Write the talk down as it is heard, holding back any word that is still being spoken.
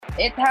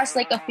it has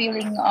like a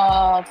feeling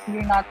of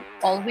you're not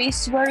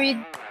always worried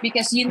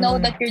because you know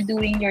that you're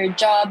doing your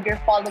job,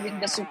 you're following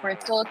the super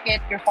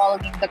toolkit, you're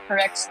following the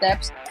correct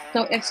steps.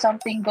 So if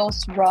something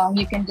goes wrong,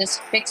 you can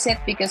just fix it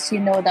because you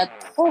know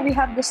that, oh, we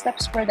have the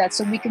steps for that.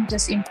 So we can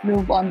just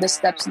improve on the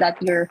steps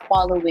that you're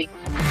following.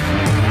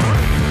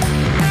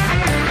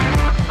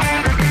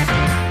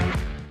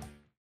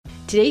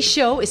 Today's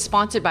show is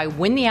sponsored by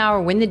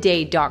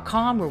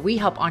winthehourwintheday.com, where we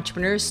help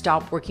entrepreneurs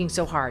stop working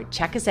so hard.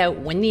 Check us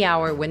out,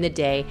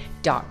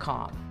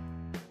 winthehourwintheday.com.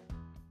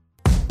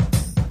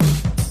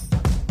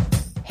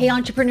 Hey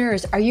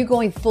entrepreneurs, are you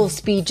going full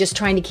speed just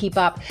trying to keep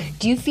up?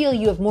 Do you feel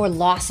you have more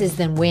losses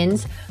than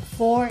wins?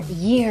 For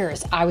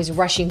years, I was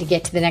rushing to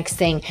get to the next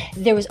thing.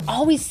 There was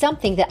always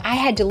something that I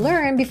had to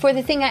learn before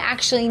the thing I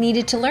actually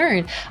needed to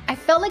learn. I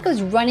felt like I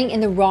was running in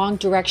the wrong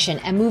direction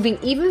and moving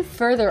even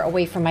further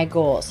away from my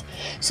goals.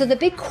 So the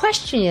big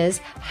question is,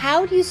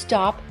 how do you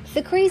stop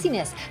the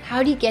craziness?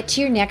 How do you get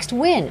to your next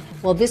win?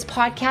 Well, this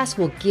podcast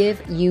will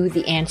give you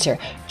the answer.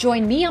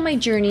 Join me on my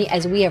journey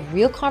as we have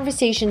real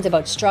conversations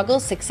about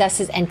struggles,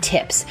 successes, and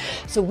tips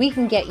so we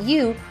can get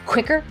you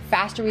quicker,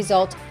 faster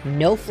results,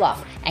 no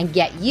fluff, and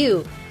get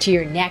you to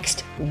your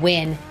next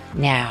win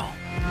now.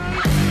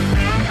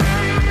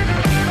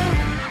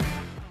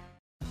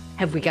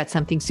 Have we got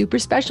something super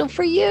special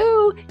for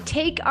you?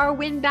 Take our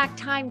Win Back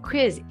Time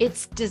quiz.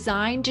 It's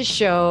designed to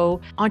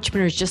show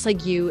entrepreneurs just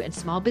like you and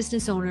small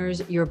business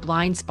owners your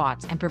blind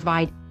spots and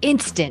provide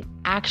instant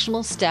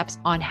actionable steps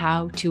on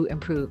how to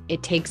improve.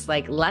 It takes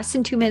like less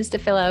than 2 minutes to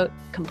fill out,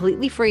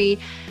 completely free,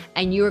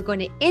 and you are going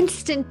to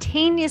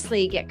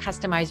instantaneously get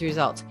customized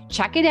results.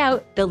 Check it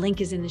out. The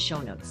link is in the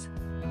show notes.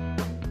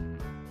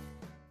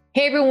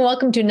 Hey everyone,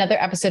 welcome to another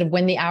episode of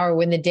Win the Hour,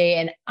 Win the Day.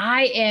 And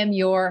I am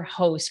your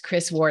host,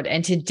 Chris Ward.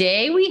 And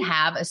today we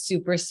have a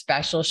super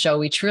special show.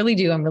 We truly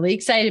do. I'm really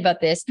excited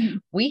about this.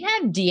 We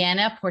have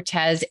Deanna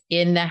Portes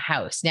in the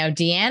house. Now,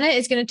 Deanna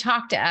is going to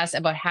talk to us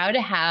about how to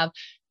have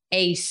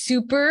a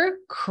super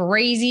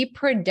crazy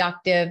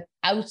productive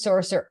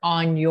outsourcer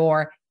on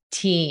your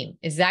team.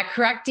 Is that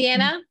correct,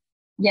 Deanna?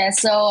 Yeah,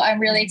 so I'm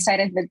really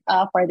excited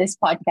for this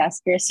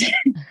podcast, Chris.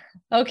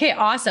 Okay,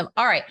 awesome.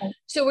 All right.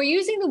 So we're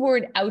using the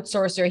word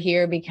outsourcer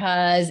here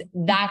because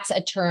that's a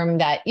term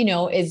that, you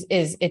know, is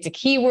it's a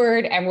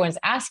keyword. Everyone's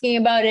asking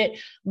about it.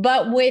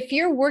 But if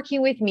you're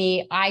working with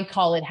me, I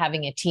call it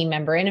having a team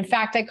member. And in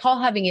fact, I call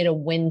having it a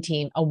win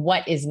team, a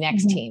what is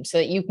next team, so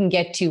that you can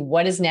get to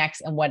what is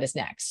next and what is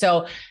next.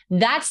 So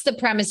that's the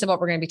premise of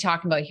what we're going to be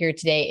talking about here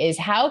today is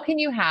how can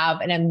you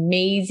have an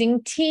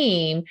amazing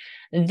team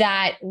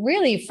that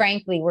really,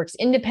 frankly, works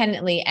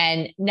independently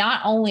and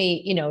not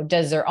only, you know,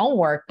 does their own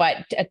work, but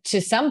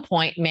to some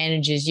point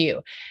manages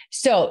you.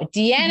 So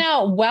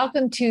Deanna,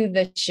 welcome to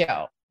the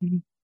show.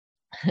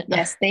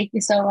 Yes, thank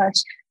you so much.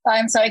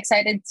 I'm so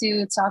excited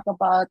to talk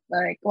about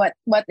like what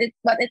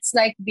it's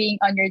like being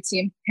on your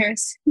team,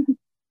 Chris.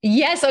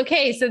 Yes.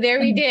 Okay. So there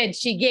we did.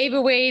 She gave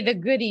away the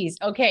goodies.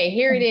 Okay.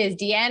 Here it is.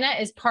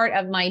 Deanna is part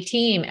of my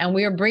team and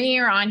we are bringing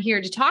her on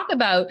here to talk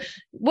about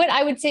what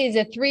I would say is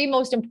the three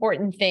most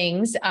important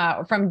things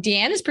from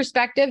Deanna's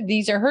perspective.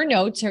 These are her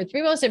notes, her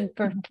three most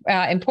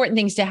important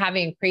things to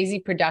having a crazy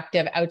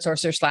productive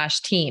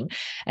outsourcer / team.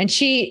 And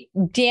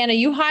Deanna,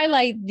 you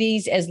highlight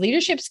these as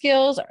leadership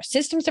skills,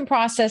 systems and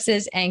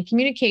processes, and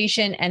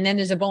communication. And then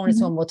there's a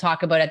bonus one we'll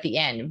talk about at the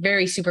end.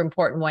 Very super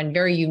important one,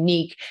 very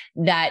unique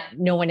that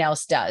no one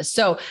else does.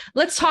 So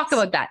let's talk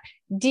about that.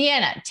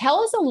 Deanna,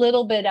 tell us a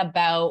little bit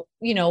about,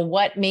 you know,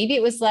 what maybe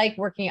it was like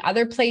working at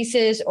other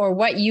places or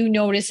what you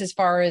noticed as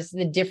far as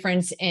the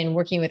difference in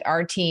working with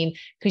our team,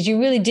 because you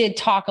really did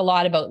talk a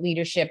lot about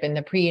leadership in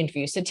the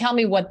pre-interview. So tell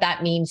me what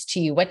that means to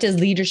you. What does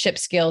leadership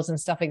skills and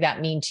stuff like that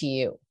mean to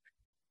you?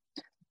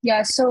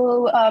 Yeah,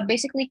 so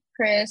basically,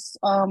 Chris,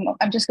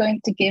 I'm just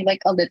going to give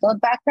like a little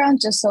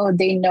background just so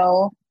they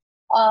know.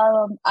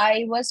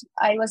 I was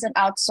an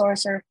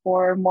outsourcer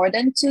for more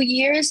than 2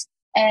 years.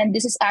 And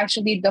this is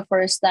actually the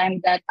first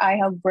time that I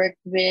have worked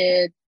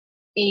with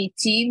a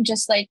team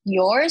just like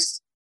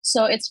yours.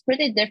 So it's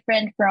pretty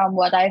different from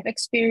what I've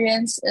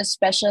experienced,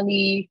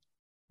 especially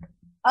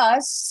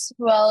us.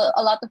 Well,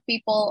 a lot of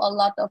people, a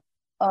lot of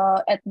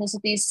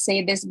ethnicities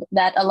say this,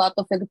 that a lot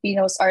of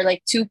Filipinos are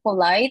like too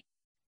polite.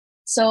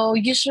 So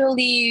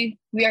usually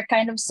we are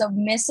kind of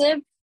submissive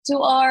to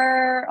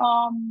our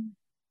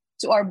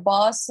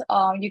boss.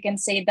 You can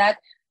say that.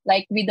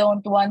 Like we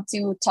don't want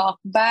to talk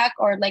back,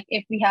 or like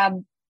if we have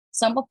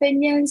some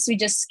opinions, we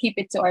just keep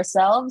it to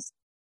ourselves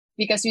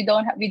because we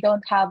don't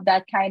have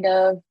that kind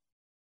of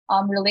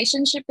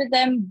relationship with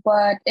them.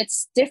 But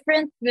it's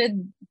different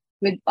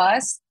with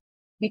us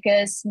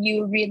because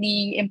you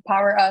really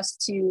empower us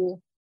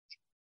to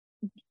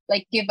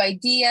like give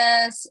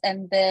ideas,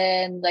 and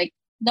then like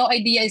no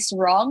idea is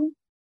wrong.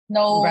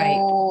 No,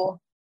 Right.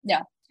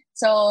 Yeah.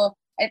 So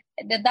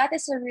that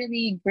is a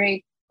really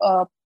great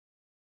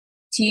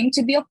team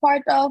to be a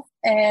part of.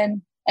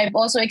 And I've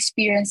also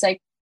experienced like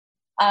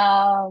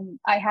I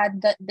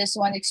had this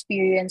one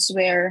experience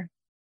where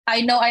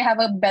I know I have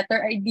a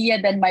better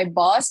idea than my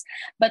boss,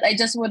 but I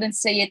just wouldn't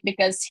say it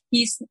because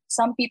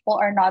some people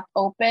are not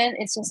open.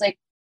 It's just like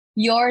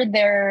you're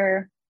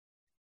their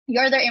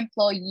you're their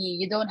employee.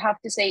 You don't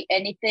have to say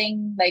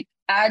anything, like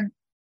add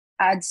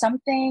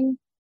something.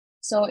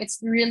 So it's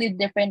really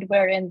different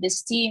where in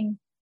this team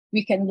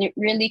we can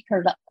really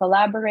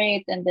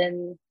collaborate and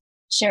then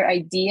share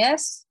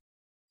ideas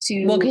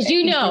to Well, because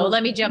improve.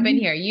 let me jump in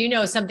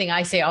here. Something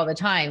I say all the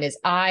time is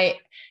I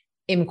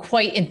am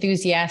quite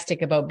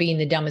enthusiastic about being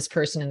the dumbest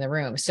person in the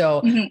room.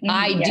 So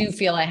I do Yes.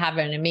 feel I have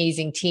an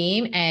amazing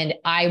team, and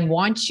I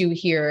want you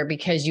here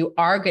because you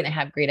are going to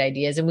have great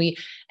ideas.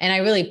 And I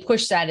really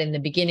push that in the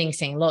beginning,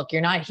 saying, look,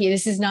 you're not here.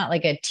 This is not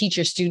like a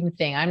teacher student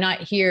thing. I'm not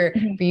here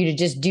for you to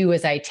just do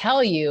as I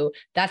tell you.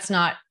 That's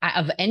not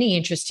of any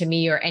interest to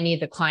me or any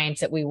of the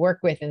clients that we work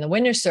with in the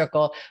Winner's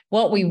Circle.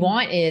 What we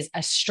want is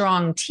a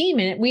strong team.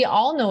 And we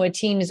all know a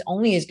team is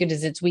only as good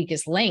as its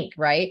weakest link,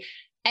 right?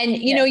 And,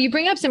 you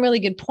bring up some really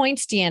good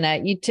points,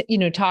 Deanna.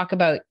 You talk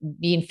about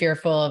being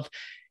fearful of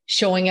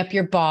showing up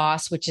your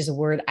boss, which is a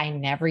word I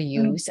never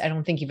use. I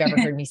don't think you've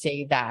ever heard me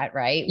say that,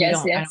 right?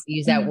 Yes, I don't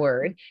use that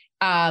word.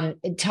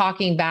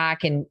 Talking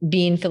back and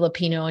being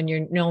Filipino, and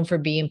you're known for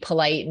being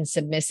polite and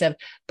submissive.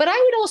 But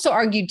I would also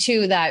argue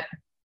too that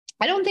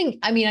I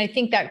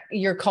think that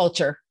your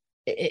culture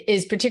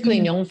is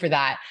particularly known for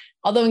that.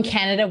 Although in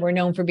Canada, we're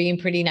known for being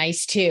pretty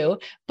nice too.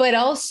 But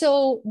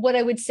also what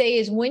I would say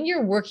is when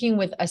you're working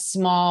with a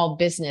small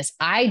business,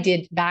 I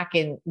did back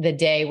in the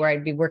day where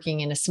I'd be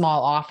working in a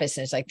small office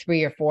and there's like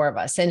 3 or 4 of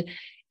us. And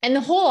the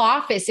whole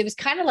office, it was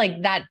kind of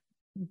like that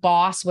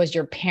boss was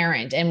your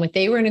parent. And when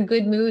they were in a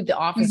good mood, the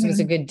office was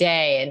a good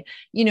day.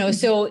 And,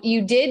 so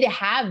you did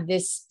have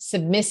this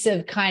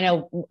submissive kind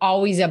of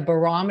always a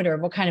barometer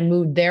of what kind of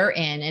mood they're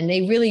in. And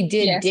they really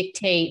did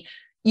dictate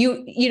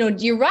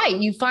you're right.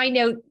 You find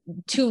out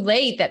too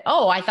late that,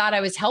 oh, I thought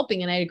I was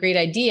helping and I had a great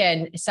idea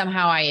and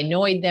somehow I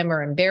annoyed them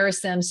or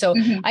embarrassed them. So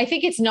I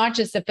think it's not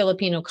just the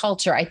Filipino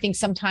culture. I think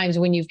sometimes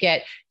when you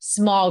get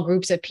small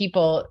groups of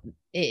people,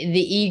 the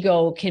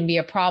ego can be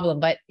a problem,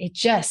 but it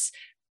just,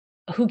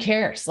 who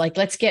cares? Like,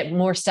 let's get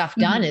more stuff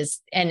done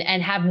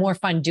and have more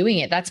fun doing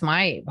it. That's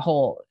my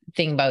whole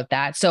thing about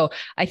that. So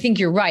I think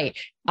you're right.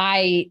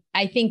 I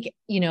think,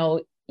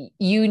 too,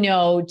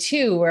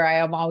 where I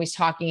am always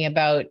talking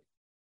about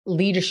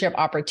leadership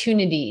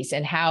opportunities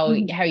and how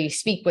you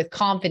speak with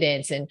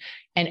confidence and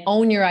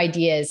own your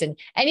ideas. And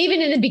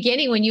even in the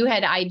beginning, when you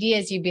had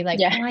ideas, you'd be like,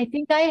 oh, I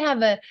think I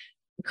have an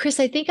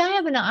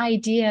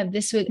idea of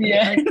this.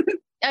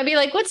 I'd be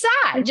like, what's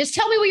that? Just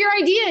tell me what your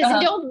idea is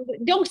and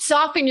don't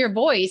soften your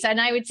voice.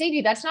 And I would say to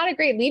you, that's not a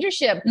great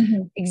leadership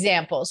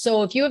example.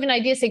 So if you have an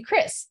idea, say,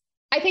 Chris,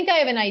 I think I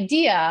have an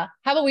idea.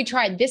 How about we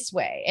try it this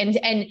way? And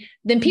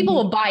then people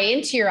will buy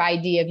into your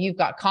idea if you've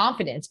got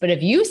confidence. But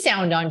if you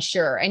sound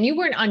unsure, and you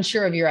weren't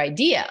unsure of your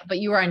idea, but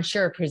you were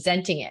unsure of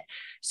presenting it.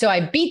 So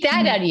I beat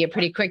that out of you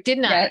pretty quick,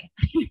 didn't I?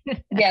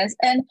 Yes.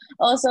 And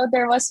also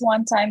there was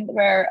one time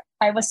where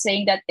I was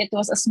saying that it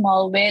was a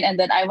small win, and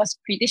then I was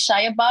pretty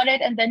shy about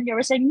it. And then you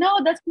were saying,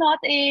 no, that's not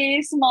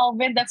a small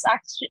win. That's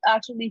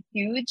actually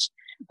huge.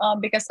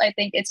 Because I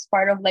think it's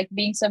part of like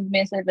being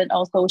submissive and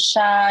also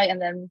shy.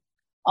 And then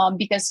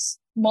because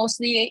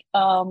mostly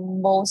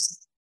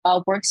most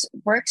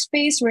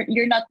workspace where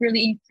you're not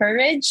really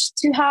encouraged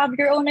to have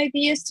your own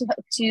ideas,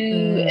 to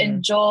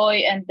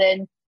enjoy and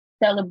then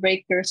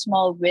celebrate your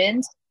small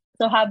wins.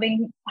 So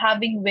having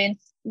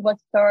wins was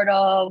sort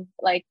of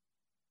like,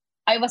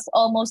 I was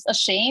almost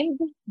ashamed.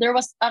 There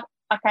was a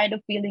kind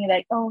of feeling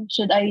like, oh,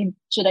 should I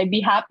be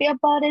happy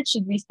about it?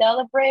 Should we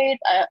celebrate?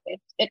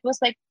 It was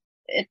like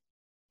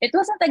it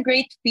wasn't a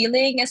great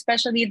feeling,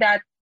 especially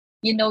that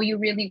you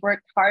really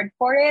worked hard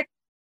for it.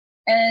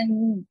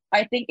 And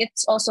I think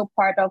it's also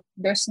part of,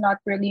 there's not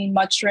really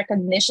much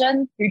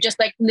recognition. You're just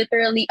like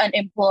literally an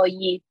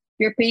employee.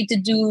 You're paid to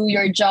do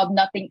your job,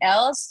 nothing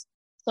else.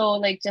 So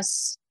like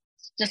just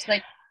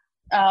like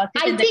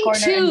sit in the corner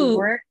and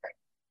work.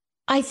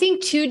 I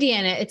think too,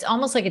 Deanna, it's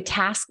almost like a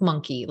task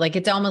monkey. Like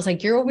it's almost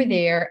like you're over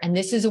there and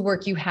this is a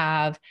work you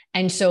have.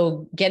 And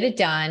so get it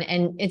done.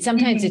 And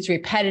sometimes it's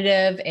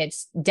repetitive,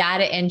 it's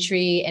data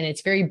entry, and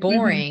it's very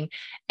boring.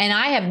 And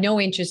I have no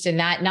interest in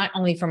that, not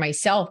only for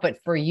myself,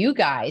 but for you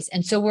guys.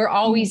 And so we're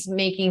always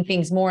making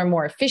things more and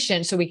more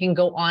efficient so we can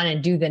go on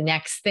and do the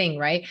next thing.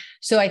 Right.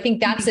 So I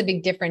think that's the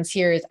big difference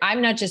here is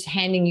I'm not just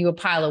handing you a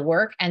pile of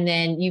work and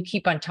then you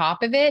keep on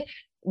top of it.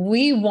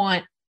 We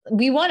want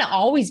to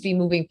always be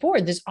moving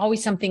forward. There's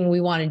always something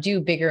we want to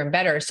do bigger and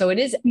better. So it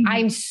is,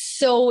 I'm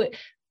so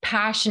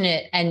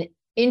passionate and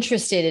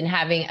interested in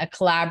having a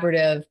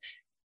collaborative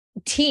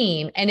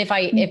team. And if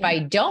I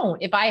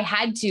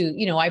had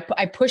to,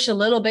 I push a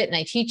little bit and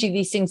I teach you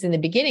these things in the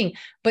beginning,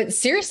 but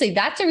seriously,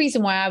 that's the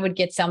reason why I would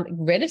get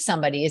rid of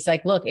somebody. Is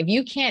like, look, if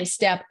you can't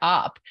step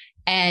up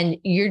and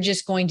you're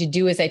just going to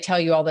do as I tell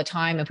you all the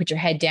time and put your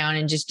head down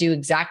and just do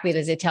exactly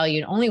as I tell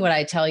you and only what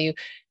I tell you,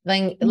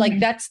 Like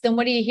that's, then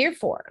what are you here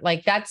for?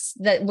 Like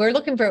we're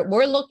looking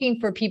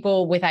for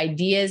people with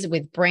ideas,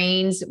 with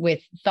brains,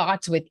 with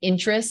thoughts, with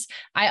interests.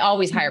 I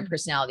always hire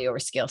personality over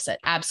skill set.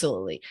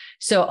 Absolutely.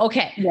 So,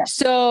 okay. Yeah.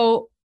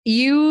 So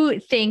you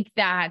think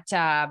that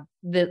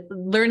the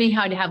learning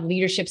how to have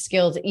leadership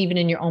skills, even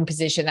in your own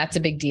position, that's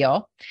a big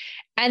deal.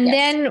 And Yes.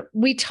 then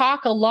we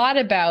talk a lot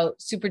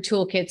about super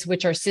toolkits,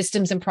 which are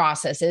systems and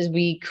processes.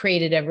 We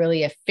created a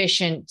really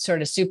efficient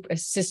sort of super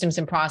systems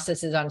and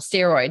processes on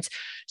steroids.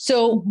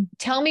 So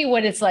tell me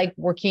what it's like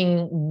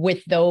working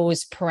with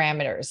those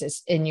parameters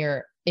in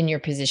your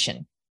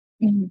position.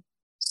 Mm-hmm.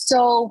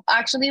 So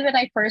actually, when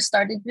I first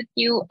started with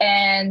you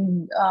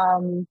and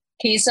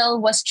Hazel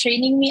was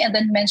training me and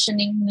then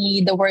mentioning me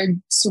the word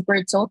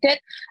super toolkit,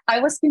 I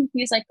was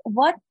confused. Like,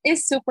 what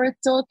is super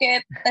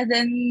toolkit? And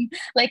then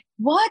like,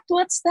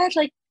 what's that?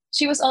 Like,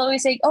 she was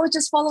always saying, oh,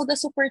 just follow the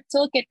super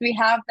toolkit. We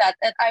have that.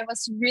 And I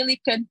was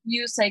really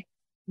confused. Like,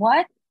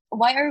 what?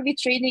 Why are we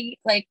training?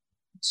 Like,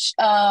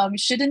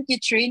 shouldn't you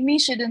train me?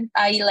 Shouldn't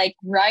I like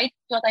write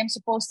what I'm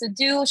supposed to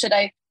do? Should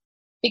I,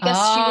 because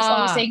she was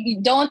always saying, you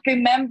don't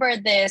remember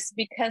this,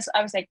 because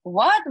I was like,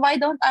 what? Why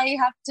don't I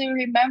have to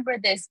remember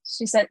this?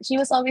 She said she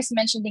was always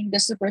mentioning the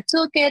super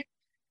toolkit.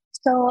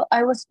 So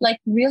I was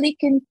like really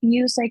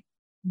confused, like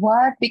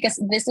what?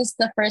 Because this is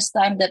the first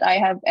time that I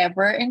have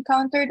ever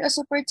encountered a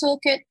super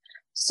toolkit.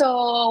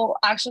 So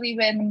actually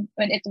when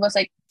it was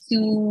like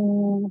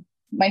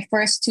my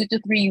first 2 to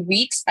 3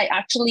 weeks, I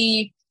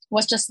actually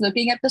was just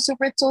looking at the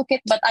super toolkit,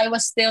 but I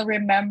was still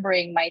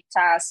remembering my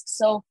tasks.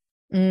 So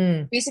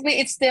basically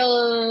it's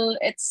still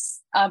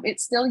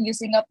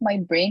using up my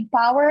brain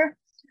power.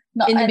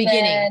 No, in the and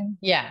beginning. then,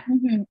 Yeah.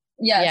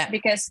 Yes,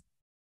 because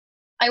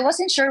I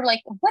wasn't sure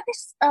like what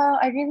is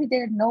I really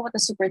didn't know what the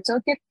super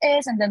toolkit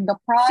is, and then the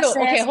process.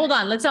 So okay, hold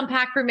on. Let's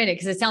unpack for a minute,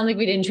 because it sounds like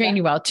we didn't train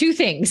you well. Two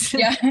things.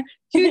 Yeah.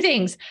 Two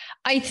things.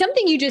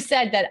 Something you just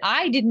said that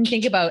I didn't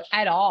think about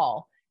at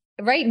all.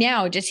 Right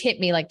now, it just hit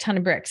me like a ton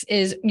of bricks.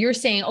 Is you're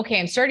saying, okay,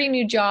 I'm starting a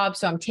new job,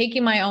 so I'm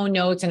taking my own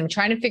notes and I'm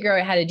trying to figure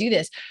out how to do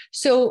this.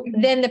 So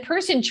then the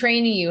person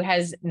training you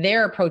has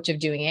their approach of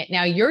doing it.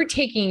 Now you're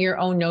taking your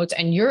own notes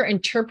and you're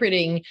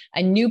interpreting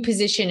a new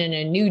position in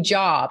a new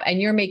job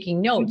and you're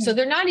making notes. So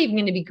they're not even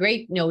going to be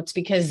great notes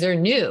because they're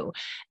new.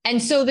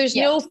 And so there's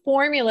no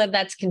formula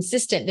that's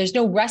consistent. There's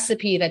no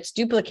recipe that's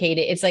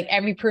duplicated. It's like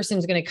every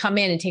person's going to come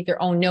in and take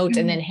their own notes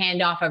and then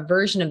hand off a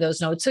version of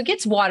those notes. So it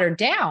gets watered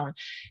down.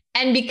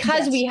 And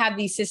because we have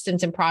these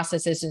systems and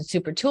processes in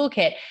Super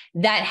Toolkit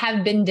that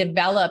have been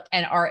developed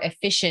and are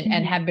efficient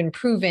and have been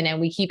proven,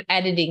 and we keep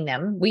editing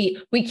them, we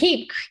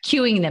keep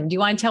queuing them. Do you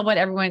want to tell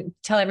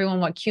everyone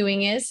what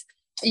queuing is?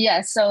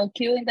 Yeah. So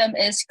queuing them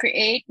is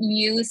create,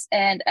 use,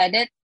 and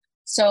edit.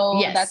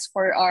 So that's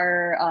for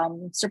our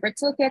Super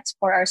Toolkits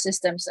for our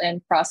systems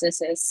and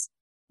processes.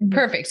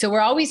 Perfect. So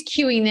we're always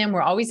queuing them.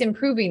 We're always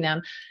improving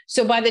them.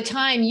 So by the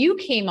time you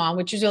came on,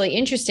 which was really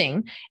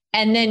interesting,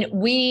 and then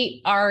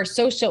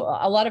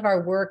a lot of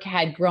our work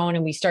had grown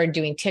and we started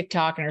doing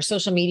TikTok and our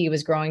social media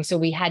was growing. So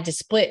we had to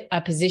split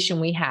a position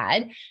we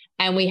had,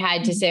 and we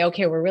had to say,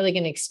 okay, we're really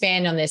going to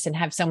expand on this and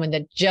have someone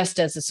that just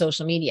does the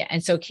social media.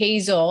 And so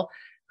Kazel,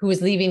 who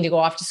was leaving to go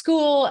off to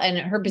school, and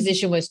her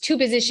position was 2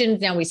 positions.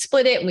 Now we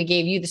split it and we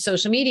gave you the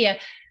social media.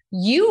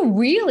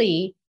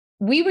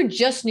 We were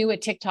just new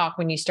at TikTok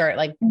when you start,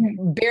 like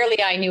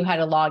barely I knew how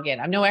to log in.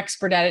 I'm no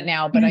expert at it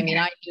now, but I mean,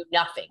 I knew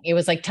nothing. It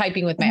was like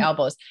typing with my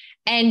elbows.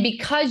 And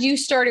because you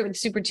started with the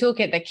Super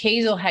Toolkit that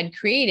Kazel had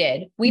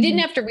created, we didn't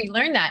have to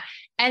relearn that.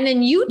 And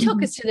then you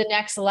took us to the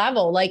next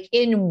level, like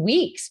in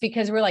weeks,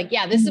 because we're like,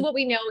 yeah, this is what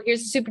we know.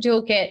 Here's the Super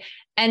Toolkit.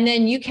 And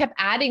then you kept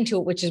adding to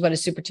it, which is what a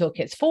Super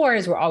Toolkit's for,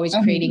 is we're always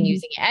creating,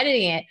 using,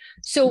 editing it.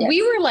 So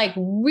we were like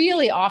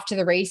really off to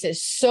the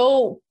races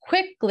so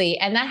quickly.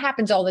 And that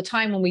happens all the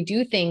time when we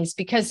do things,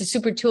 because the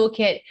Super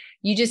Toolkit,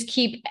 you just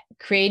keep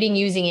creating,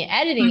 using it,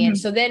 editing it.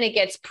 So then it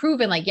gets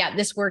proven like, yeah,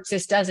 this works,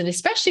 this doesn't,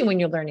 especially when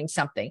you're learning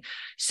something.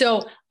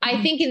 So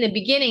I think in the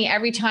beginning,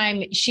 every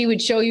time she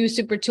would show you a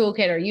Super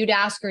Toolkit or you'd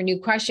ask her new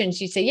questions,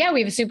 she'd say, yeah,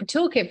 we have a Super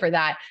Toolkit for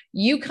that.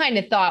 You kind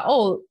of thought,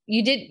 oh,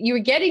 you were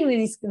getting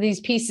these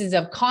pieces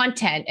of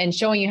content and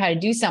showing you how to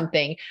do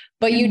something,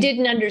 but you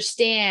didn't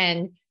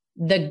understand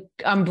the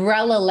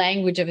umbrella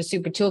language of a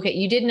Super Toolkit.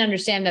 You didn't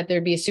understand that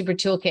there'd be a Super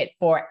Toolkit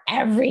for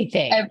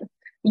everything.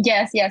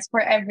 Yes,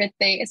 for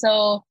everything.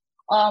 So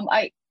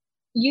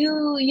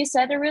you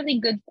said a really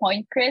good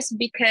point, Chris,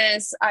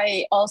 because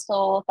I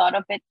also thought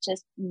of it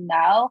just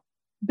now.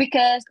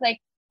 Because like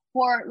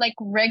for like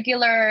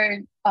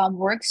regular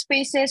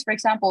workspaces, for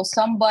example,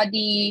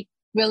 somebody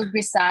will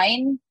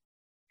resign,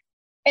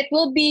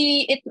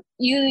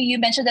 you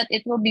mentioned that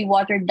it will be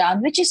watered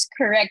down, which is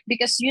correct,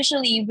 because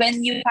usually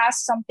when you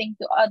pass something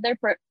to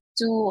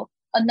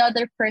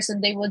another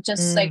person, they will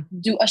just like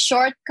do a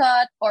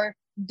shortcut or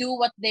do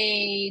what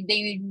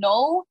they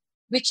know,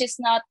 it's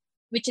not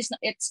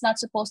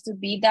supposed to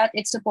be that.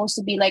 It's supposed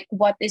to be like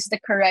what is the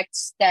correct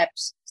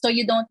steps, so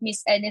you don't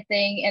miss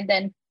anything, and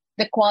then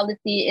the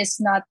quality is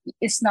not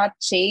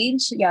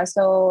changed. Yeah,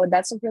 so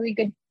that's a really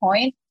good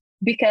point,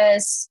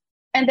 because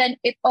And then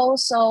it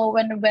also,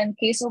 when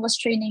Hazel was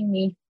training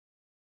me,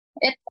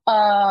 it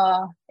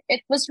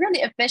it was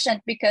really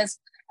efficient because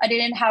I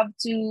didn't have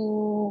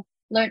to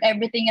learn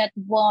everything at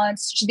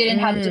once. She didn't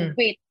have to Mm.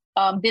 wait.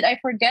 Did I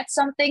forget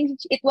something?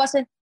 It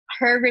wasn't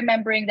her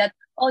remembering that,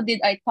 oh,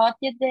 did I taught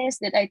you this?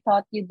 Did I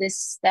taught you this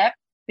step?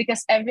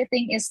 Because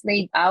everything is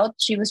laid out.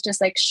 She was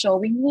just like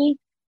showing me.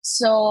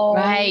 So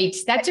Right.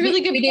 That's a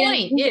really good we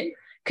didn't. point.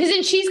 Because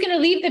then she's going to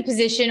leave the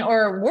position,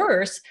 or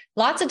worse,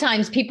 lots of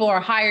times people are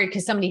hired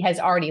because somebody has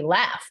already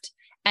left.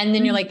 And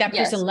then you're like, that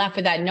person Yes. left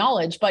with that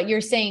knowledge. But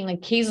you're saying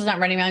like Hazel's not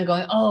running around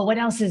going, oh, what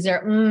else is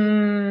there?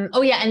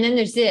 Oh, yeah. And then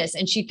there's this.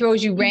 And she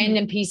throws you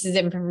random pieces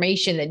of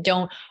information that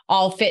don't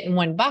all fit in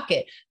one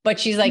bucket. But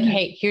she's like,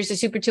 hey, here's a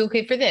super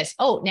toolkit for this.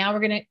 Oh, now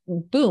we're going to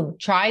boom,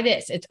 try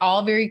this. It's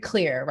all very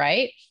clear,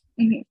 right?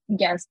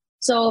 Yes.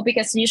 So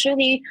because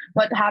usually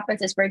what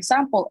happens is, for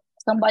example,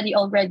 somebody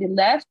already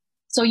left.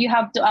 So you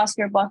have to ask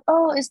your boss,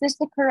 oh, is this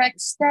the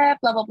correct step?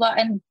 Blah, blah, blah.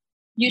 And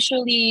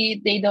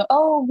usually they don't,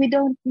 oh, we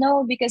don't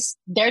know because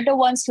they're the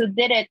ones who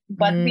did it.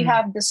 But we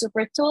have the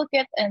super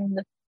toolkit.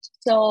 And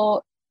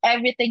so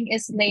everything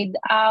is laid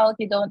out.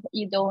 You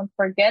don't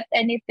forget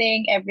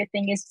anything.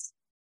 Everything is,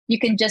 you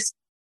can just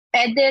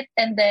edit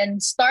and then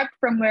start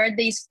from where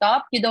they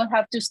stop. You don't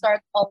have to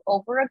start all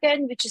over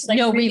again, which is like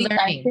No really time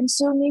relearning.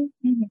 consuming.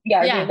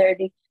 Yeah, Yeah.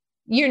 relearning.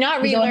 You're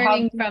not You don't have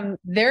relearning from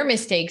their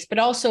mistakes, but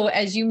also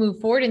as you move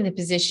forward in the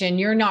position,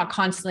 you're not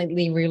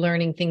constantly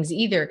relearning things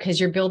either because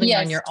you're building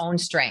on yes. your own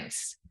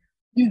strengths.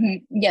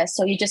 Yes.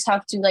 So you just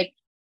have to like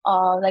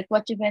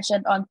what you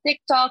mentioned on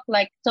TikTok,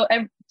 like so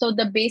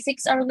the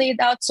basics are laid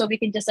out, so we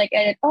can just like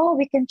edit. Oh,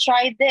 we can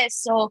try this.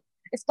 So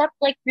it's not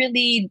like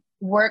really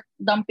work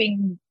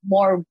dumping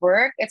more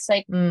work. It's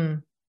like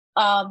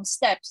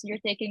steps. You're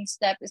taking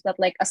steps. It's not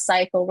like a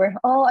cycle where,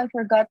 oh, I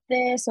forgot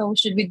this. So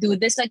should we do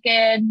this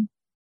again?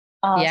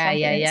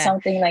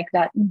 Something like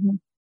that.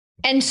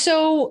 And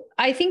so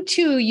I think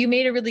too, you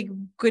made a really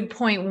good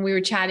point when we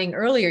were chatting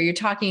earlier. You're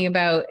talking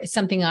about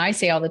something I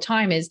say all the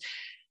time is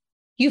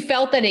you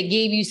felt that it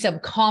gave you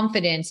some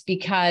confidence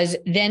because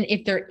then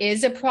if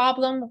there's a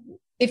problem,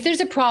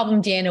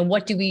 Deanna,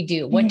 what do we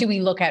do? What do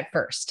we look at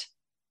first?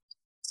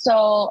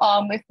 So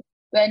if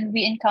when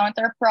we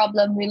encounter a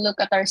problem, we look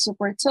at our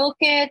super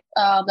toolkit,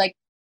 like,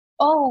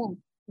 oh,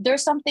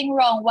 there's something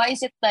wrong. Why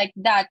is it like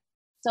that?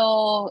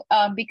 So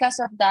because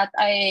of that,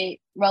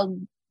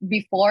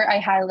 before I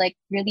had like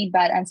really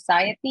bad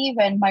anxiety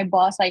when my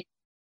boss, like,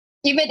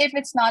 even if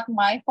it's not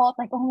my fault,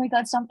 like, oh my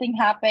God, something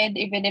happened,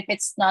 even if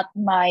it's not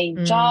my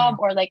job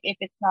or like if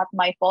it's not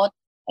my fault,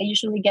 I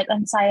usually get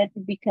anxiety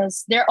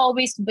because they're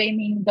always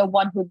blaming the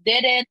one who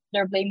did it.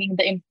 They're blaming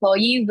the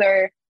employee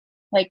where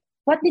like,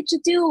 what did you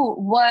do?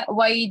 Why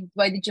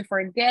did you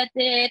forget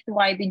it?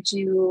 Why did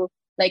you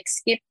like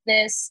skip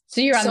this?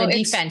 So you're on the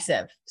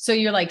defensive. So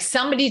you're like,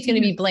 somebody's going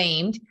to be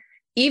blamed.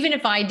 Even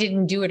if I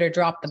didn't do it or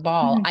drop the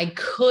ball, I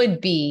could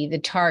be the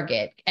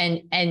target.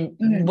 And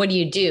what do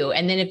you do?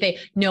 And then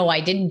if no, I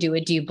didn't do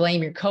it, do you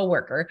blame your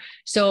coworker?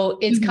 So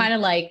it's kind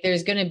of like,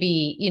 there's going to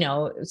be,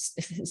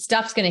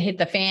 stuff's going to hit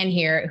the fan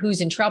here.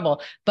 Who's in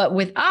trouble? But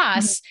with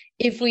us,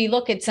 if we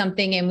look at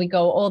something and we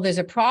go, oh, there's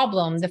a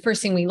problem, the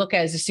first thing we look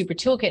at is a super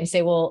toolkit and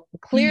say, well,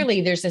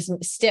 clearly there's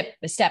a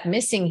step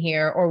missing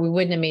here, or we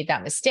wouldn't have made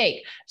that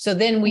mistake. So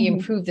then we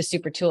improve the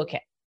super toolkit.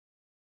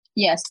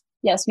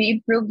 Yes, we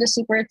improve the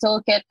super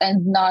toolkit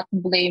and not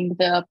blame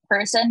the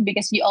person,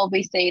 because we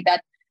always say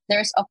that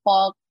there's a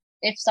fault.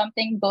 If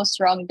something goes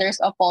wrong, there's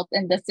a fault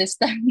in the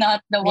system,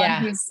 not the one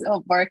who's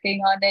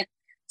working on it.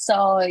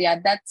 So yeah,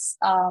 that's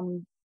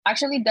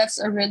actually that's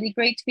a really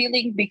great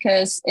feeling,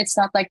 because it's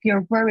not like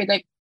you're worried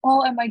like,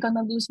 oh, am I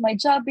gonna lose my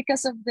job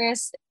because of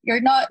this? You're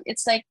not.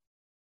 It's like,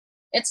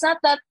 it's not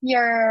that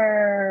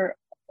you're,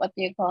 what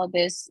do you call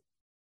this?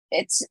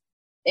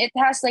 It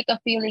has like a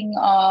feeling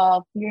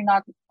of you're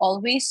not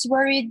always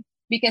worried,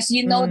 because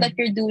you know that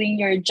you're doing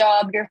your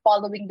job, you're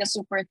following the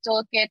super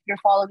toolkit, you're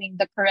following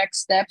the correct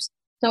steps.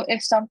 So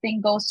if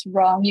something goes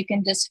wrong, you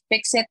can just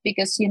fix it,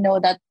 because you know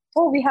that,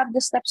 oh, we have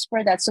the steps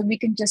for that. So we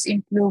can just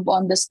improve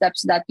on the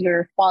steps that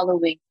you're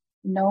following,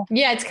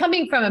 Yeah, it's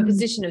coming from a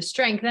position of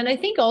strength. And I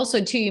think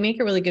also too, you make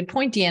a really good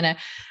point, Deanna.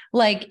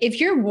 Like if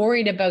you're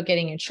worried about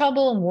getting in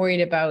trouble and worried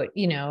about,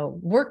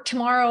 work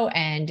tomorrow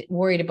and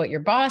worried about your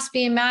boss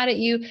being mad at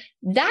you,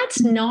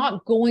 that's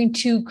not going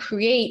to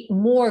create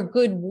more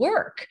good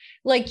work.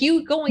 Like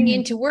you going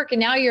into work and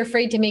now you're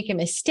afraid to make a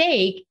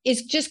mistake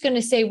is just going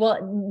to say, well,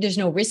 there's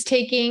no risk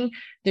taking.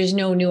 There's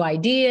no new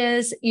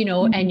ideas,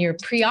 and you're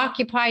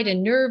preoccupied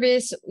and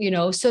nervous,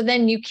 so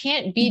then you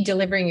can't be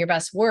delivering your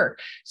best work.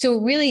 So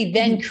it really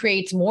then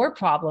creates more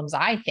problems,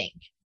 I think.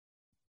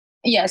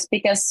 Yes,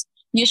 because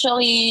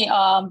usually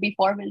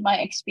before, with my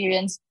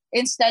experience,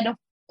 instead of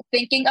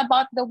thinking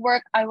about the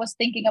work, I was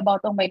thinking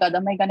about, oh my God,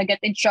 am I going to get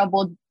in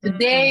trouble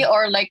today?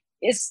 Or like,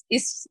 is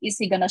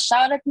he going to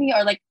shout at me?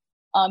 Or like,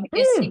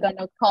 is he going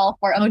to call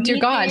for a meeting? Dear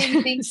God,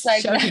 things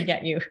like shouting that.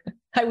 at you.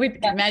 I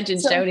would imagine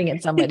shouting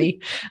at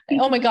somebody.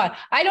 Oh my God.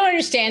 I don't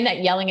understand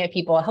that yelling at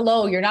people.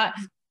 Hello, you're not,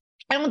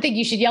 I don't think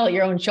you should yell at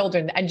your own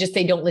children and just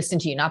say, don't listen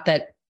to you. Not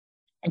that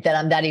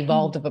I'm that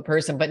evolved of a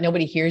person, but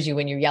nobody hears you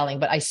when you're yelling.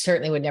 But I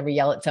certainly would never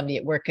yell at somebody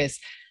at work, because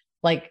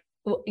like,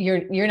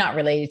 you're not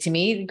related to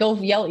me. Go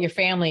yell at your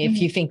family if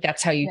you think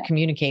that's how you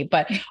communicate.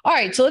 But all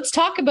right, so let's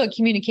talk about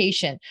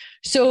communication.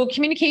 So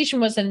communication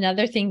was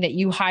another thing that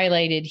you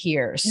highlighted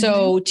here.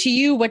 So to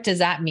you, what does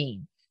that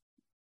mean?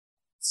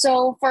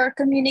 So for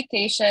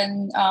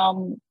communication,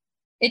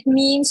 it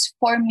means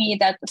for me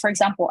that, for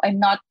example, I'm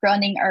not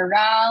running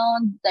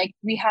around. Like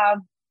we have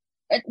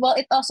it. Well,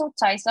 it also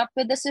ties up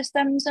with the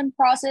systems and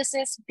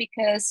processes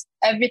because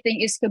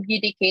everything is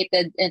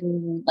communicated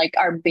in like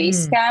our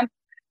base camp.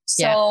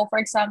 So for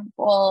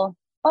example,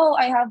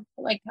 I have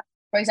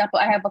I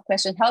have a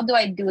question. How do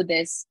I do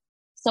this?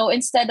 So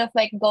instead of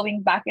like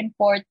going back and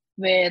forth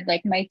with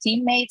like my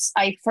teammates,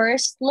 I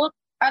first look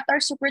at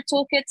our super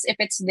toolkits if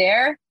it's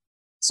there,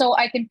 so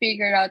I can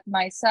figure it out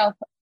myself.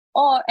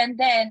 Oh, and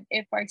then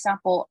if, for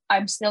example,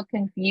 I'm still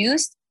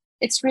confused,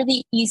 it's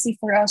really easy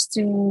for us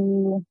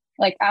to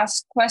like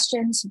ask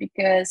questions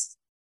because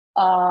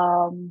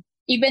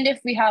even if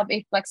we have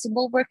a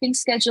flexible working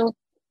schedule,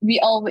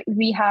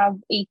 we have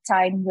a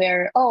time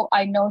where, oh,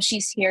 I know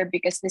she's here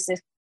because this is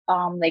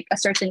like a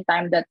certain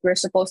time that we're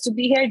supposed to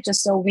be here,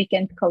 just so we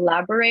can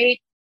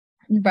collaborate.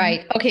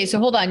 Right. Okay. So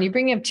hold on. You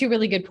bring up two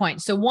really good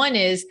points. So one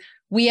is,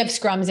 we have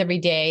scrums every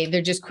day.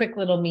 They're just quick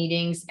little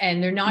meetings,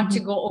 and they're not to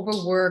go over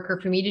work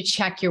or for me to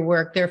check your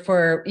work. They're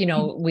for,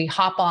 we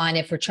hop on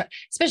if we're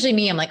especially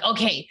me, I'm like,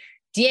 okay,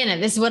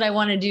 Deanna, this is what I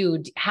want to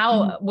do.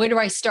 Where do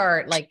I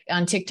start? Like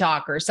on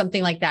TikTok or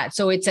something like that.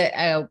 So it's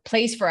a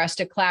place for us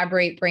to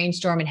collaborate,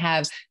 brainstorm, and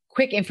have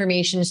quick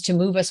informations to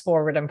move us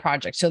forward on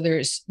projects. So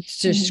there's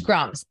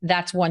scrums.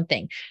 That's one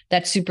thing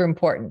that's super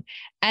important.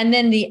 And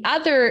then the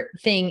other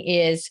thing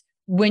is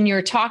when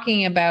you're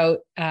talking about,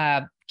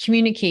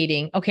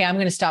 communicating. Okay, I'm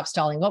going to stop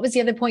stalling. What was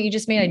the other point you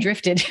just made? I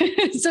drifted.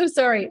 So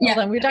sorry. Hold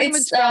on. We're talking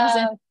about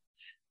scrums.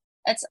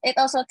 It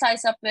also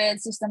ties up with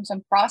systems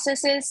and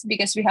processes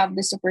because we have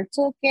the super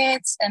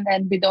toolkits, and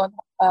then we don't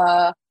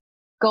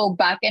go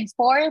back and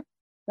forth.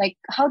 Like,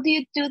 how do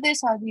you do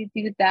this? How do you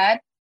do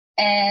that?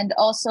 And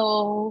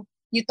also,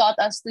 you taught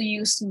us to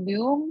use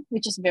Loom,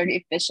 which is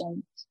very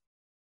efficient.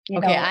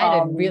 I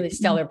had a really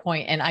stellar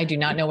point, and I do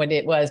not know what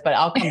it was, but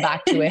I'll come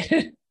back to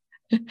it.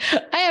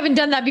 I haven't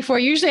done that before.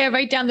 Usually I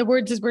write down the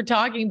words as we're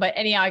talking, but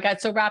anyhow, I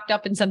got so wrapped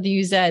up in something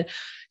you said.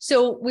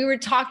 So we were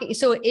talking,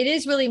 so it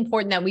is really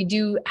important that we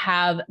do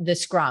have the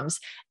scrums,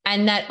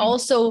 and that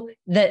also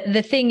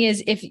the thing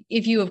is, if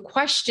you have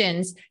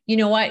questions, you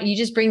know what, you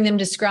just bring them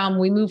to Scrum,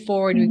 we move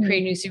forward, we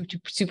create a new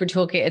super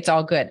toolkit. It's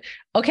all good.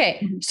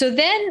 Okay. So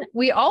then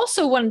we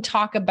also want to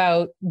talk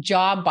about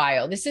job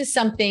bio. This is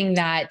something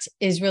that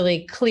is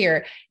really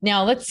clear.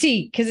 Now let's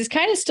see, because it's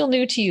kind of still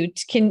new to you.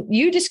 Can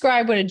you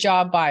describe what a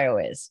job bio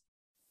is?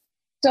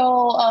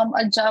 So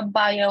a job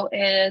bio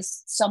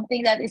is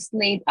something that is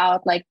laid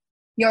out like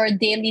your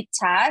daily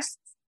tasks.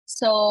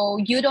 So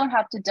you don't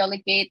have to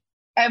delegate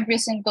every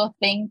single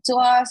thing to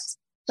us.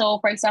 So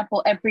for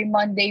example, every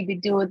Monday we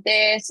do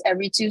this,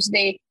 every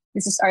Tuesday,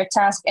 this is our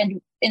task. And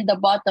in the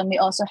bottom, we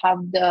also have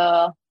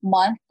the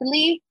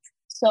monthly.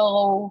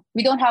 So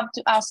we don't have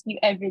to ask you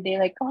every day,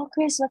 like, oh,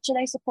 Chris, what should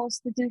I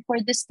supposed to do for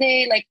this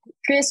day? Like,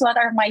 Chris, what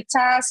are my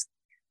tasks?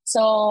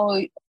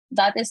 So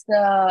that is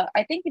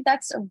I think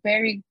that's a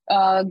very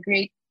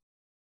great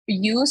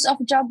use of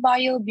job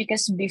bio,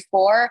 because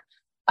before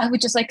I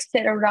would just like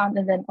sit around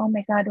and then, oh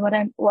my God,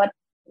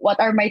 what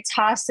are my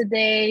tasks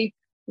today?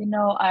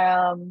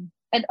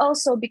 And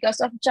also because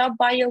of job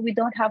bio, we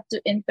don't have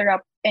to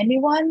interrupt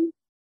anyone.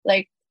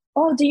 Like,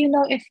 oh, do you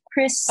know if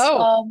Chris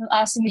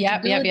asked me to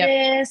do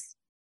this?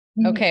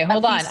 Okay,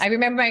 hold on. I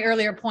remember my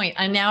earlier point,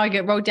 and now I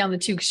wrote down the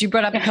two because you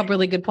brought up a couple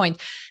really good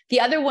points.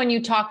 The other one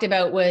you talked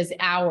about was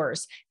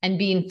hours and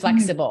being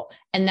flexible.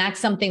 And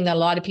that's something that a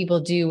lot of people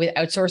do with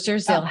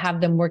outsourcers. They'll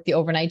have them work the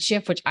overnight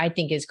shift, which I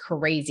think is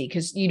crazy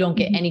because you don't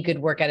get any good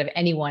work out of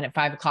anyone at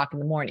 5 o'clock in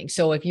the morning.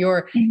 So if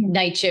your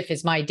night shift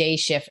is my day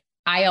shift,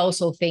 I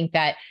also think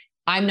that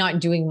I'm not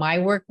doing my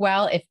work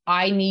well. If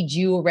I need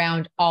you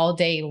around all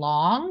day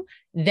long,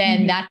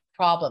 then that's a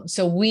problem.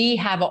 So we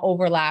have an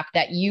overlap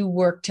that you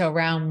work to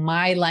around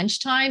my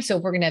lunchtime. So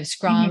if we're going to have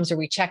scrums or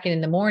we check in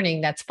the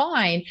morning, that's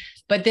fine.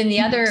 But then the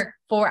other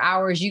 4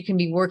 hours you can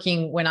be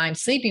working when I'm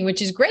sleeping,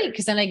 which is great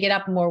because then I get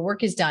up and more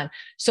work is done.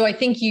 So I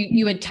think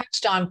you had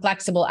touched on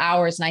flexible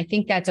hours. And I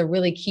think that's a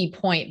really key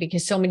point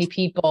because so many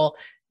people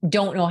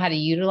don't know how to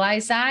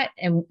utilize that.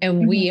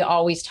 And we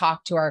always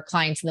talk to our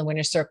clients in the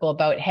winner circle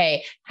about,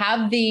 hey,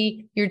 have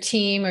your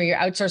team or your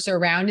outsourcer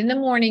around in the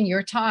morning,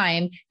 your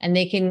time, and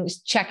they can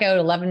check out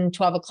 11,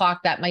 12 o'clock.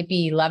 That might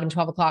be 11,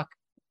 12 o'clock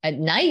at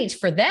night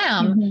for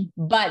them.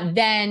 But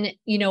then,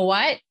 you know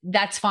what?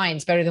 That's fine.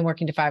 It's better than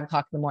working to 5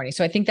 o'clock in the morning.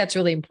 So I think that's a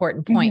really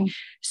important point.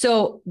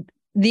 So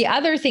the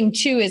other thing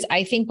too, is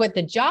I think what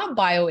the job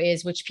bio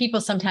is, which people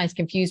sometimes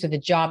confuse with the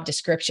job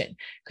description,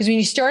 because when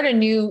you start a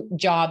new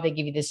job, they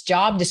give you this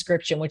job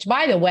description, which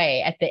by the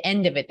way, at the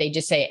end of it, they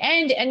just say,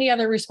 and any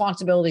other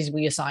responsibilities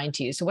we assign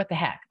to you. So what the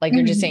heck? Like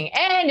they're just saying,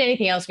 and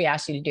anything else we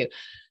ask you to do.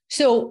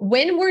 So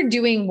when we're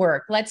doing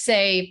work, let's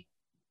say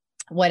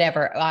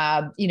whatever,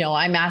 I'm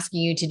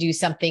asking you to do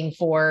something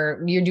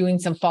you're doing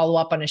some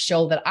follow-up on a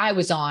show that I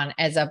was on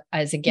as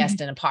a guest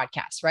in a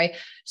podcast, right?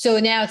 So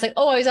now it's like,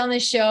 oh, I was on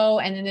this show,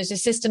 and then there's a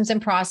systems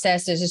and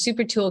process. There's a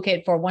super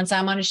toolkit for once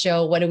I'm on a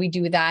show, what do we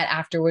do with that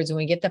afterwards when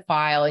we get the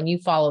file, and you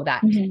follow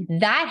that.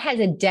 That has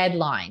a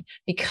deadline.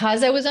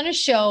 Because I was on a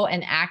show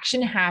and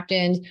action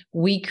happened,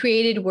 we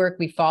created work,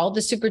 we followed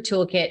the super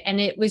toolkit,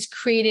 and it was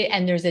created,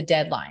 and there's a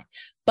deadline.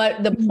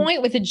 But the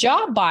point with a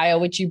job bio,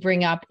 which you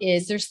bring up,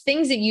 is there's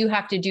things that you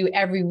have to do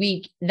every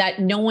week that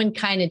no one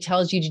kind of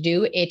tells you to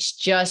do. It's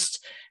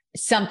just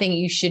something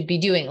you should be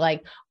doing.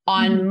 Like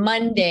on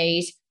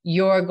Mondays,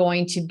 you're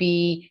going to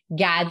be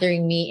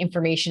gathering me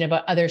information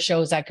about other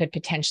shows I could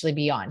potentially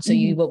be on. So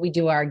what we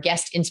do our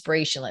guest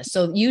inspiration list.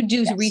 So you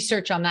do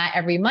research on that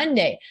every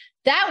Monday.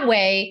 That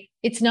way,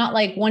 it's not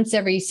like once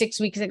every 6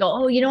 weeks I go,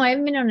 oh, I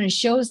haven't been on any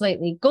shows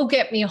lately. Go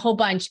get me a whole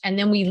bunch. And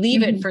then we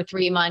leave it for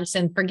 3 months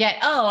and forget,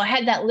 oh, I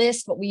had that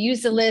list, but we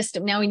used the list.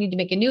 Now we need to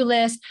make a new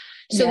list.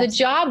 So the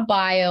job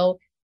bio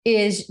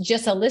is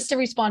just a list of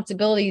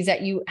responsibilities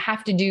that you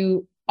have to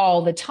do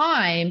all the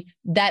time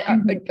that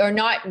are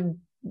not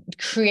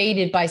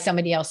created by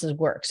somebody else's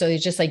work. So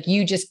it's just like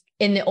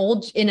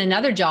in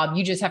another job,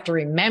 you just have to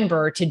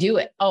remember to do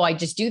it. Oh, I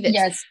just do this.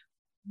 Yes.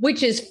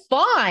 Which is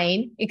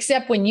fine,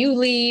 except when you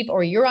leave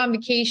or you're on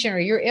vacation or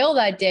you're ill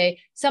that day,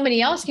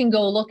 somebody else can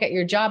go look at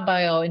your job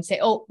bio and say,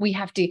 oh,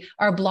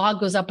 our blog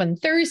goes up on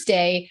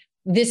Thursday.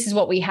 This is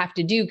what we have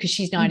to do because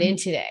she's not in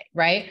today,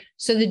 right?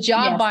 So the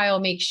job bio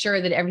makes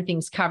sure that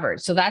everything's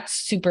covered. So that's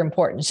super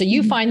important. So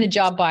you find the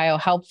job bio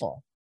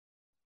helpful.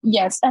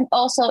 Yes. And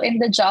also in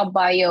the job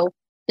bio,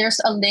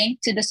 there's a link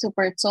to the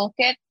super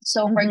toolkit.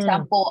 So for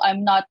example,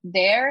 I'm not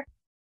there.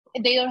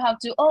 They don't have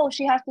to,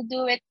 she has to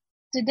do it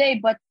today,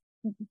 but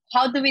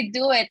how do we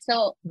do it?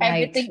 So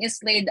everything is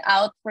laid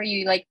out for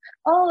you. Like,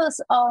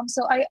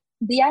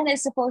 Deanna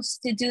is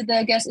supposed to do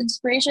the guest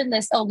inspiration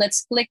list. Oh,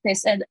 let's click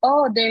this, and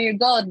there you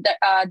go.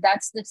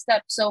 That's the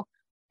step. So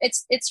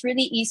it's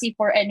really easy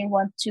for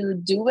anyone to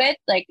do it.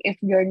 Like if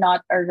you're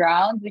not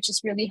around, which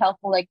is really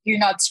helpful. Like you're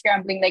not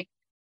scrambling. Like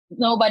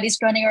nobody's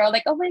running around.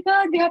 Like, oh my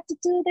god, we have to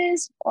do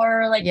this,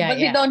 or like,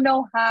 we don't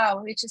know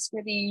how, which is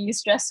really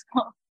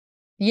stressful.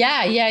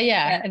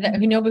 Yeah.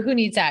 But who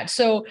needs that?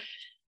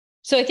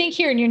 So I think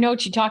here in your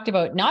notes, you talked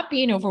about not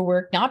being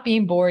overworked, not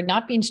being bored,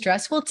 not being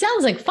stressed. Well, it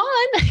sounds like fun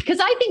because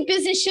I think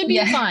business should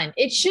be fun.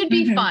 It should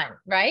be fun,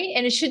 right?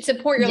 And it should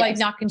support your life,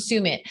 not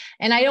consume it.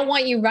 And I don't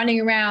want you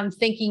running around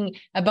thinking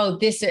about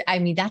this. I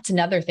mean, that's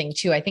another thing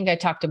too. I think I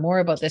talked more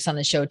about this on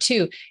the show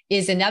too,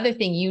 is another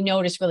thing you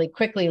notice really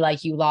quickly,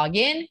 like you log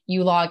in,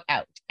 you log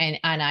out.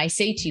 And I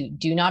say to you,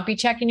 do not be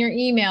checking your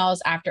emails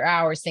after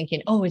hours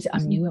thinking, I'm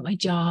new at my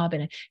job.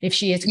 And if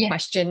she has a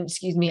question,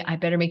 I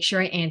better make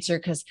sure I answer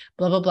because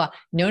blah, blah, blah.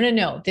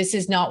 No. This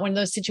is not one of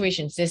those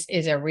situations. This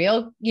is a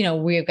real,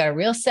 we've got a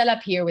real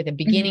setup here with a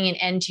beginning and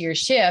end to your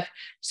shift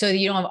so that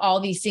you don't have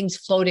all these things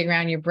floating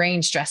around your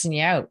brain, stressing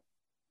you out.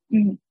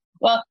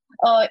 Well,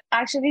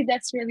 actually,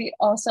 that's really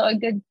also a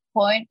good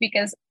point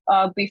because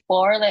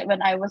before, like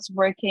when I was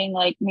working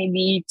like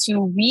maybe 2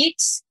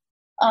 weeks,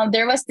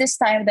 there was this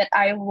time that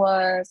I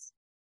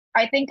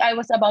think I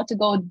was about to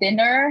go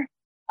dinner.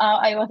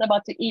 I was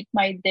about to eat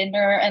my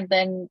dinner and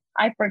then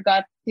I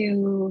forgot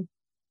to,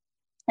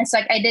 it's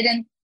like I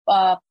didn't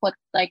put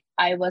like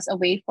I was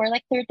away for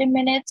like 30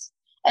 minutes.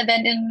 And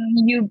then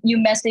you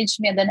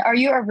messaged me and then, are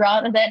you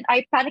around? And then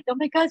I panicked. Oh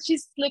my God,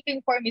 she's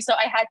looking for me. So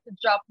I had to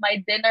drop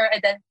my dinner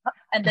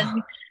and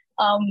then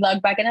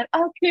log back and then,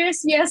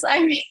 Chris, yes,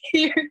 I'm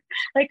here.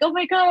 Like, oh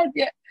my God.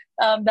 Yeah.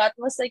 That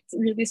was like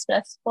really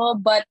stressful.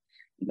 But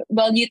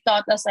well, you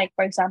taught us like,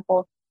 for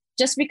example,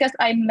 just because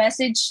I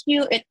messaged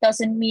you, it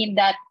doesn't mean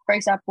that, for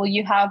example,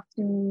 you have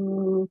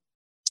to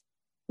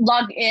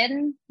log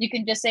in. You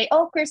can just say,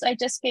 oh, Chris, I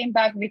just came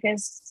back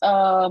because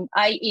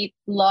I ate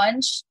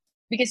lunch.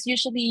 Because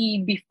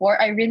usually before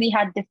I really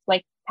had this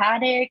like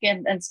panic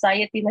and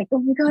anxiety, like, oh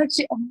my God,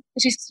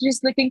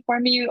 she's looking for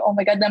me. Oh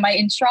my God, am I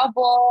in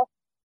trouble?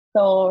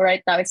 So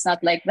right now it's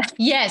not like that.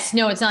 Yes,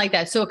 no, it's not like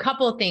that. So a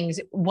couple of things.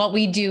 What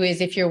we do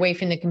is if you're away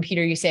from the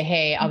computer, you say,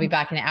 hey, I'll be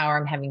back in an hour.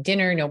 I'm having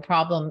dinner. No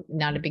problem.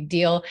 Not a big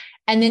deal.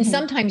 And then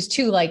sometimes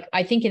too, like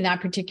I think in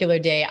that particular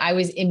day, I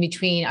was in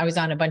between, I was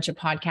on a bunch of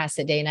podcasts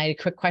that day and I had a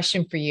quick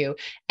question for you.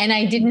 And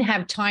I didn't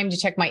have time to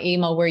check my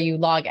email where you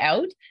log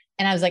out.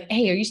 And I was like,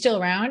 hey, are you still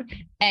around?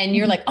 And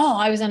you're like, oh,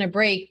 I was on a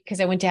break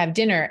because I went to have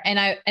dinner.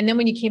 And then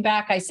when you came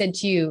back, I said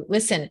to you,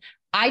 listen,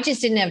 I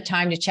just didn't have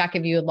time to check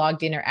if you had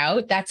logged in or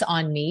out. That's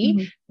on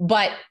me.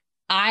 But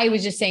I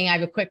was just saying, I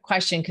have a quick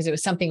question because it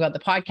was something about the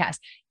podcast.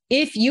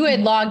 If you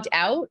had logged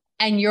out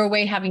and you're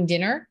away having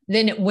dinner,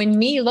 then when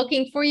me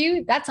looking for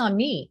you, that's on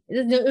me.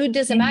 It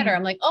doesn't matter.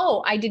 I'm like,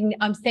 oh, I didn't,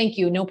 thank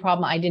you. No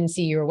problem. I didn't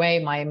see you away.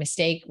 My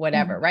mistake,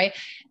 whatever. Right.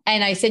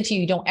 And I said to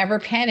you, don't ever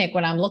panic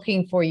when I'm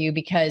looking for you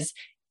because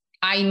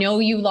I know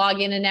you log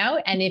in and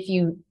out. And if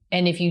you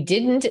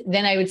didn't,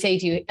 then I would say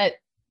to you,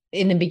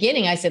 in the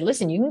beginning, I said,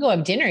 listen, you can go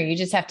have dinner. You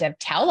just have to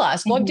tell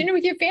us, go have dinner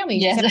with your family.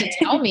 You just have to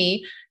tell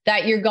me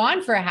that you're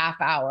gone for a half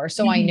hour.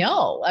 So I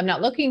know I'm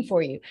not looking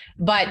for you.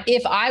 But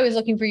if I was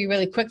looking for you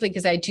really quickly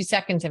because I had 2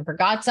 seconds and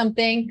forgot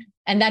something,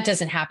 and that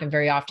doesn't happen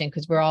very often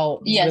because we're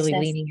all really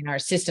leaning in our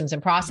systems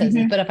and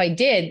processes. But if I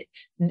did,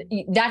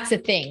 that's the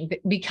thing.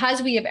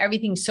 Because we have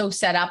everything so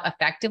set up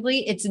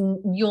effectively,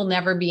 you'll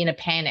never be in a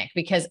panic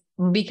because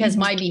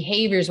my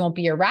behaviors won't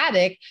be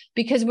erratic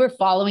because we're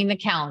following the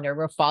calendar,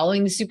 we're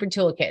following the super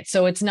toolkit.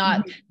 So it's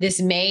not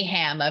this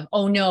mayhem of,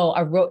 oh no,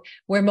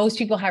 where most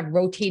people have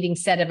rotating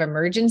set of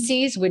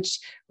emergencies, which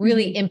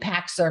really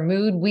impacts our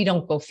mood. We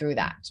don't go through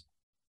that.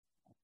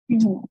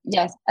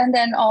 Yes. And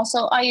then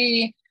also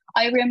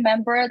I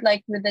remember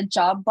like with the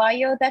job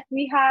bio that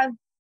we have,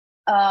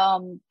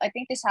 I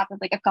think this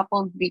happened like a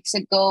couple of weeks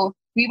ago.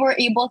 We were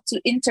able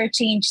to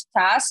interchange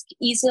tasks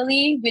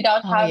easily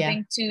without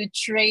having to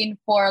train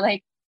for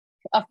like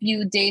a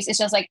few days. It's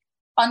just like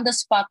on the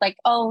spot, like,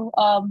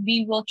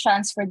 we will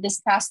transfer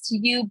this task to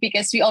you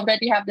because we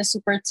already have the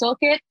super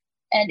toolkit.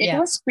 And it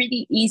was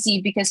pretty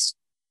easy because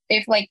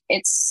if like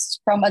it's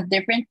from a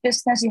different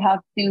business, you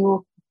have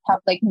to have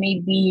like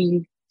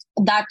maybe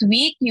that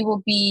week you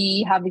will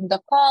be having the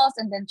calls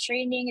and then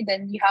training, and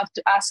then you have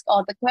to ask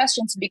all the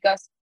questions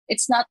because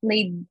it's not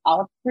laid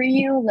out for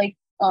you like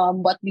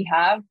what we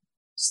have.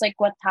 Just like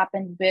what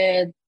happened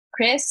with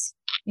Chris.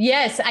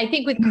 Yes, I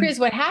think with Chris,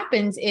 what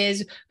happens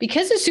is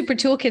because the super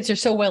toolkits are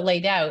so well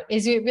laid out,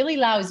 is it really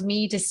allows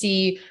me to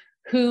see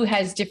who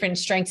has different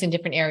strengths in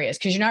different areas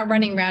because you're not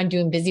running around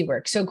doing busy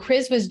work. So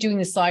Chris was doing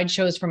the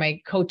slideshows for my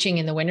coaching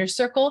in the Winner's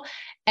Circle,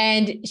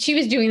 and she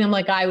was doing them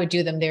like I would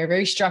do them. They were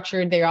very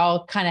structured. They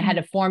all kind of had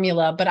a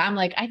formula, but I'm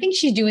like, I think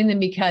she's doing them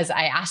because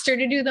I asked her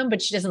to do them,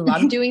 but she doesn't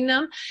love doing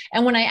them.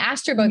 And when I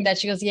asked her about that,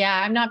 she goes,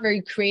 yeah, I'm not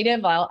very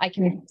creative. I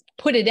can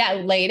put it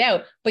out, lay it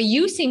out, but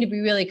you seem to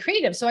be really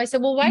creative. So I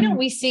said, well, why don't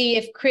we see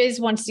if Chris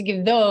wants to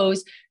give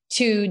those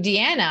to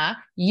Deanna?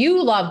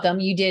 You love them.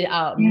 You did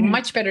a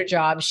much better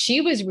job.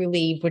 She was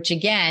relieved, which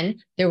again,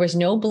 there was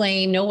no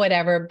blame, no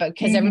whatever, but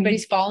because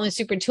everybody's following the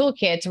super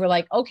toolkits, we're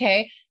like,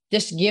 okay,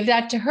 just give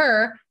that to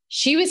her.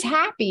 She was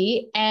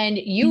happy, and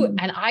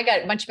and I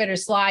got much better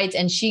slides,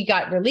 and she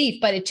got relief,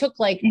 but it took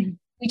like,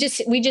 we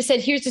just said,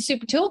 here's the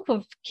super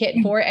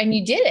toolkit for it. And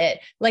you did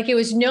it. Like it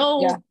was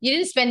you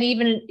didn't spend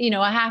even,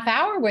 a half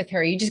hour with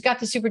her. You just got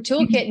the super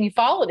toolkit and you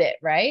followed it.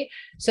 Right.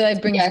 So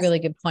that brings really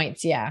good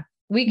points. Yeah.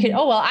 We could,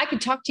 I could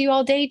talk to you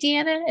all day,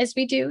 Deanna, as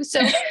we do. So,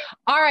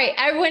 all right,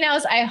 everyone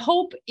else, I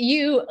hope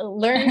you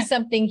learned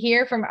something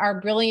here from our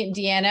brilliant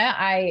Deanna.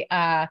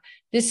 I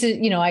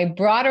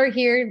brought her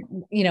here,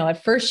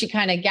 at first she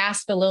kind of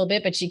gasped a little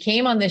bit, but she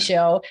came on the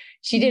show.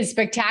 She did a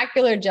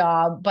spectacular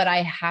job, but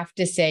I have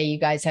to say, you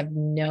guys have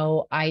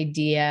no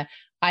idea.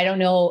 I don't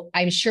know.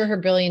 I'm sure her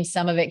brilliance,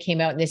 some of it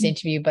came out in this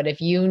interview, but if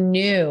you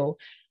knew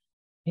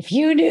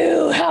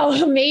how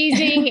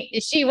amazing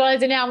she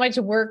was and how much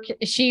work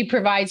she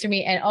provides for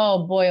me. And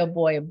oh boy.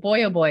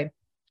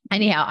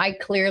 Anyhow, I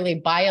clearly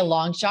by a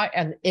long shot,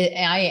 and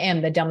I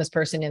am the dumbest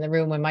person in the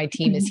room when my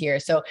team is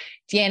here. So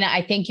Deanna,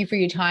 I thank you for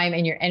your time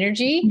and your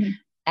energy,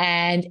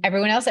 and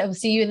everyone else, I will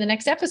see you in the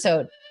next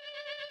episode.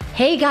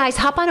 Hey guys,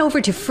 hop on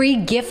over to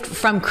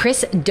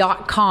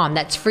freegiftfromchris.com.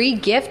 That's free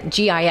gift,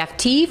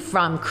 GIFT,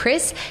 from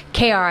Chris,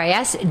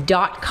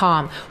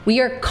 KRIS.com.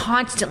 We are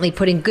constantly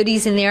putting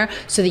goodies in there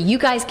so that you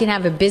guys can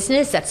have a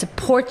business that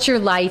supports your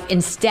life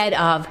instead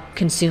of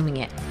consuming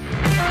it.